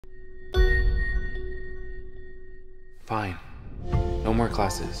Fine. No more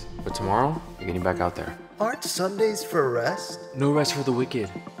classes. But tomorrow, you're getting back out there. Aren't Sundays for rest? No rest for the wicked.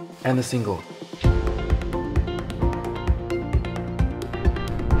 And the single.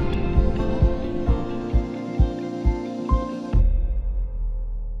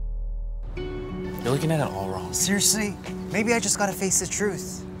 You're looking at it all wrong. Seriously? Maybe I just gotta face the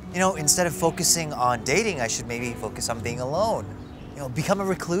truth. You know, instead of focusing on dating, I should maybe focus on being alone. You know, become a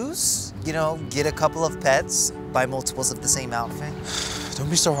recluse, you know, get a couple of pets, buy multiples of the same outfit. Don't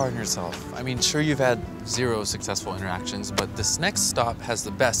be so hard on yourself. I mean, sure, you've had 0 successful interactions, but this next stop has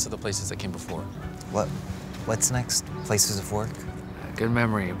the best of the places that came before. What's next? Places of work? Good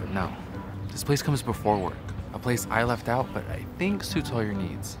memory, but no. This place comes before work. A place I left out, but I think suits all your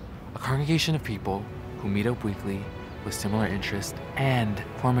needs. A congregation of people who meet up weekly with similar interests and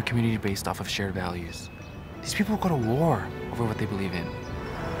form a community based off of shared values. These people go to war over what they believe in.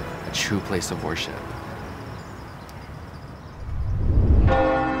 A true place of worship.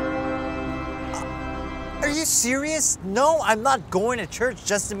 Are you serious? No, I'm not going to church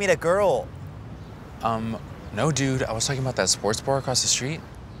just to meet a girl. No, dude, I was talking about that sports bar across the street.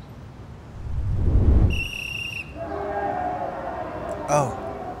 Oh,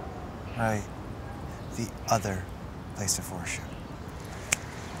 right. The other place of worship.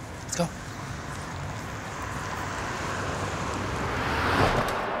 Let's go.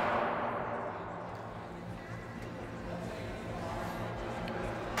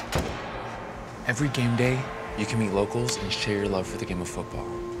 Every game day, you can meet locals and share your love for the game of football.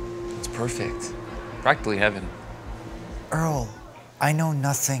 It's perfect. Practically heaven. Earl, I know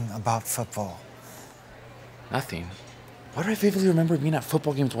nothing about football. Nothing. Why do I vividly remember being at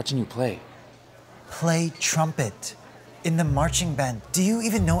football games watching you play? Play trumpet in the marching band. Do you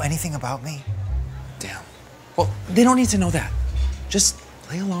even know anything about me? Damn. Well, they don't need to know that. Just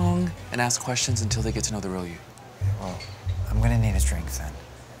play along and ask questions until they get to know the real you. Well, I'm gonna need a drink then.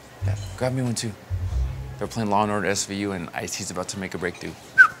 Yeah, grab me one too. They're playing Law & Order SVU and Ice-T's about to make a breakthrough.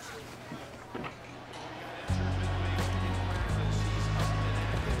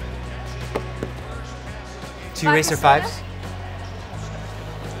 Two racer fives?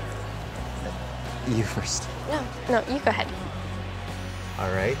 You first. No, you go ahead.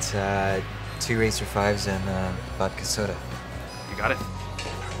 All right, 2 racer fives and vodka soda. You got it.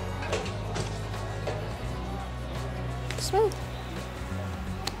 Smooth.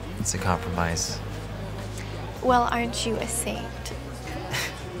 It's a compromise. Well, aren't you a saint?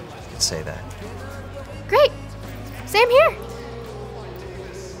 You could say that. Great. Same here.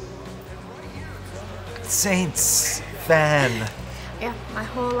 Saints fan. Yeah, my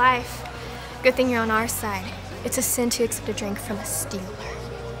whole life. Good thing you're on our side. It's a sin to accept a drink from a Steeler.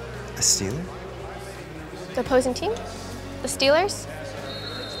 A Steeler? The opposing team? The Steelers?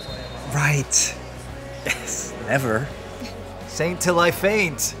 Right. Yes, never. Saint till I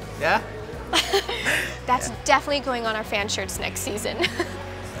faint. Yeah? That's definitely going on our fan shirts next season.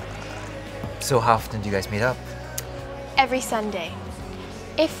 So how often do you guys meet up? Every Sunday.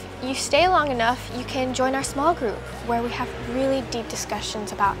 If you stay long enough, you can join our small group where we have really deep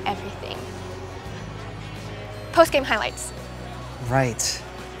discussions about everything. Post-game highlights. Right.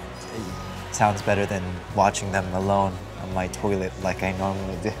 Sounds better than watching them alone on my toilet like I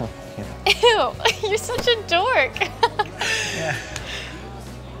normally do. You know? Ew, you're such a dork. Yeah.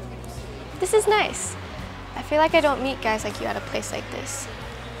 This is nice. I feel like I don't meet guys like you at a place like this.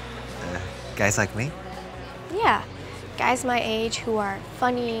 Guys like me? Yeah, guys my age who are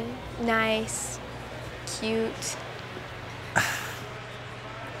funny, nice, cute.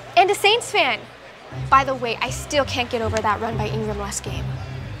 And a Saints fan. By the way, I still can't get over that run by Ingram last game.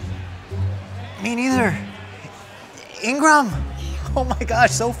 Me neither. Ingram! Oh my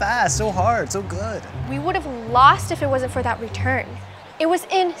gosh, so fast, so hard, so good. We would have lost if it wasn't for that return. It was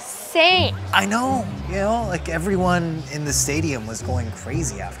insane. I know, you know, like everyone in the stadium was going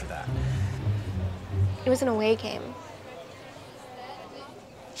crazy after that. It was an away game.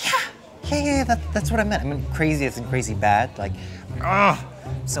 Yeah, that's what I meant. I mean, crazy isn't crazy bad. Like,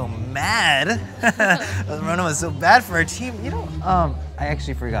 so mad. Rommel was so bad for our team. You know, I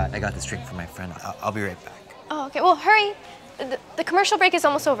actually forgot. I got this drink for my friend. I'll be right back. Oh, okay, well, hurry. The commercial break is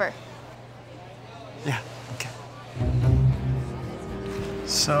almost over. Yeah, okay.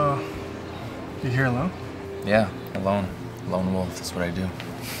 So, you here alone? Yeah, alone. Lone wolf, that's what I do.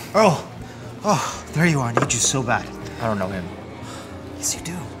 Earl! Oh, there you are. I need you so bad. I don't know him. Yes, you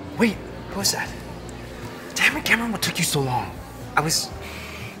do. Wait, who was that? Damn it, Cameron, what took you so long? I was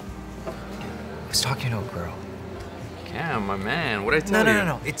talking to a girl. Cam, my man, what'd I tell you?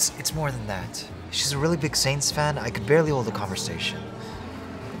 No. It's more than that. She's a really big Saints fan. I could barely hold a conversation.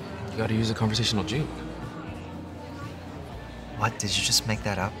 You gotta use a conversational juke. What? Did you just make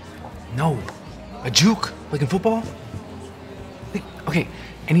that up? No. A juke, like in football? Like, okay,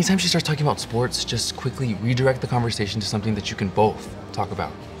 anytime she starts talking about sports, just quickly redirect the conversation to something that you can both talk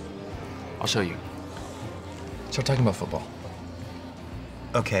about. I'll show you. Start talking about football.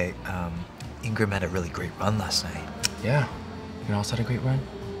 Okay, Ingram had a really great run last night. Yeah. You know who else had a great run?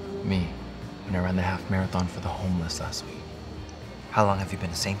 Me, when I ran the half marathon for the homeless last week. How long have you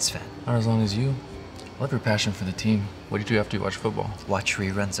been a Saints fan? Not as long as you. I love your passion for the team. What did you do after you watched football? Watch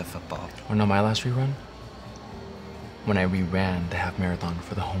reruns of football. Wanna know my last rerun? When I reran the half marathon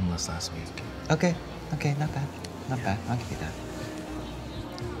for the homeless last week. Okay, not bad. Not bad, I'll give you that.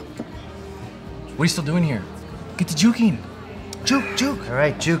 What are you still doing here? Get to juking. Juke. All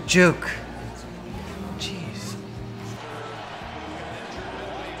right, juke. Jeez.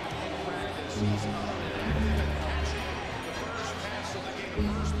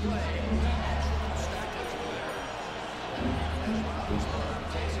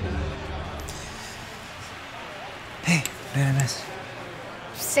 Hey, what did I miss?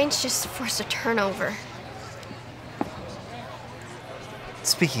 Saints just forced a turnover.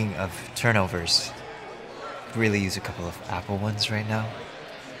 Speaking of turnovers, really use a couple of apple ones right now.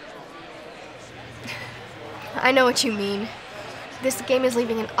 I know what you mean. This game is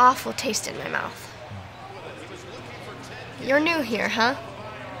leaving an awful taste in my mouth. You're new here, huh?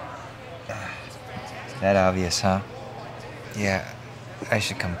 That obvious, huh? Yeah, I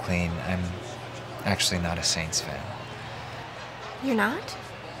should come clean. I'm actually not a Saints fan. You're not?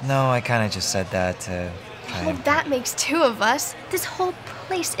 No, I kind of just said that to kind Well, of... that makes two of us. This whole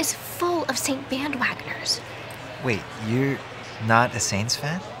place is full of Saint bandwagoners. Wait, you're not a Saints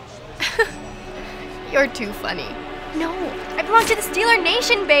fan? You're too funny. No, I belong to the Steeler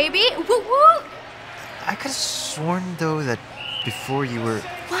Nation, baby! Woo woo! I could have sworn, though, that before you were...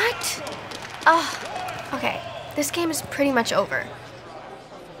 What? Oh, okay. This game is pretty much over.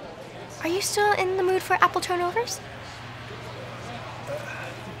 Are you still in the mood for apple turnovers?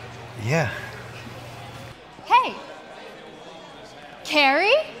 Yeah. Hey!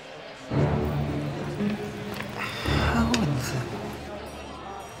 Carrie? How in the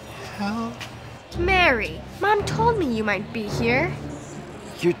hell? Mary, Mom told me you might be here.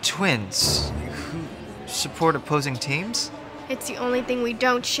 You're twins who support opposing teams? It's the only thing we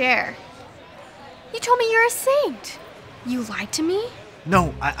don't share. You told me you're a saint. You lied to me?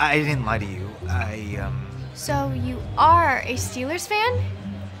 No, I didn't lie to you. So you are a Steelers fan?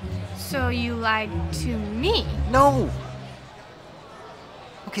 So you lied to me? No!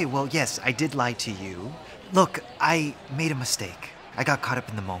 Okay, well, yes, I did lie to you. Look, I made a mistake. I got caught up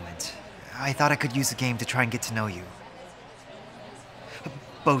in the moment. I thought I could use the game to try and get to know you.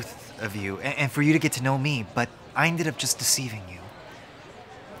 Both of you, and for you to get to know me, but I ended up just deceiving you.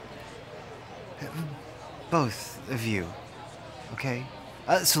 Both of you, okay?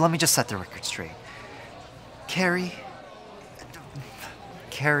 So let me just set the record straight. Carrie,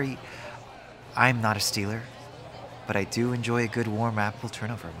 I'm not a Steeler, but I do enjoy a good warm apple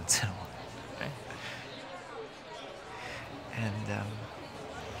turnover once in a while. And,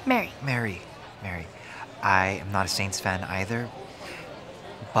 Mary. Mary, I am not a Saints fan either,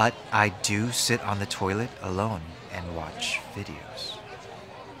 but I do sit on the toilet alone and watch videos.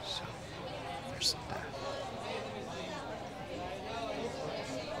 So, there's that.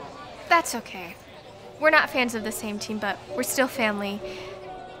 That's okay. We're not fans of the same team, but we're still family.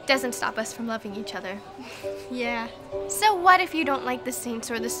 Doesn't stop us from loving each other. Yeah. So what if you don't like the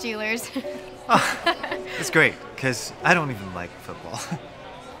Saints or the Steelers? It's great, because I don't even like football.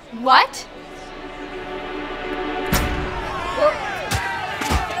 What?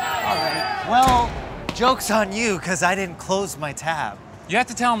 Alright, well, joke's on you, because I didn't close my tab. You have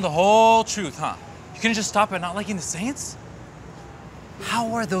to tell him the whole truth, huh? You couldn't just stop at not liking the Saints?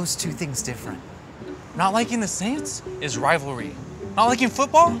 How are those two things different? Not liking the Saints is rivalry. Not liking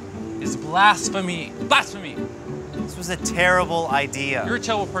football is blasphemy. Blasphemy! This was a terrible idea. You're a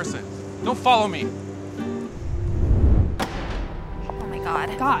terrible person. Don't follow me. Oh my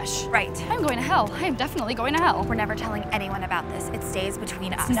god. Gosh. Right. I'm going to hell. I am definitely going to hell. We're never telling anyone about this. It stays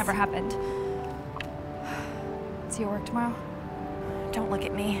between us. It's never happened. See you at work tomorrow? Don't look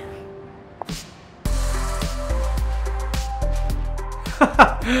at me.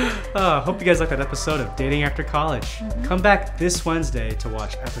 Hope you guys liked that episode of Dating After College. Come back this Wednesday to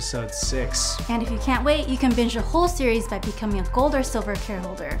watch episode 6. And if you can't wait, you can binge the whole series by becoming a gold or silver care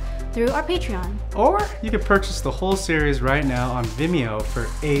holder through our Patreon. Or you can purchase the whole series right now on Vimeo for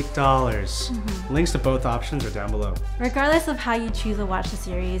 $8. Links to both options are down below. Regardless of how you choose to watch the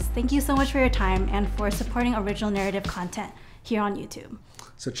series, thank you so much for your time and for supporting original narrative content here on YouTube.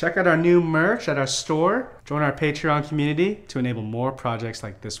 So check out our new merch at our store. Join our Patreon community to enable more projects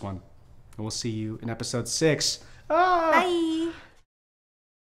like this one. And we'll see you in episode 6. Bye.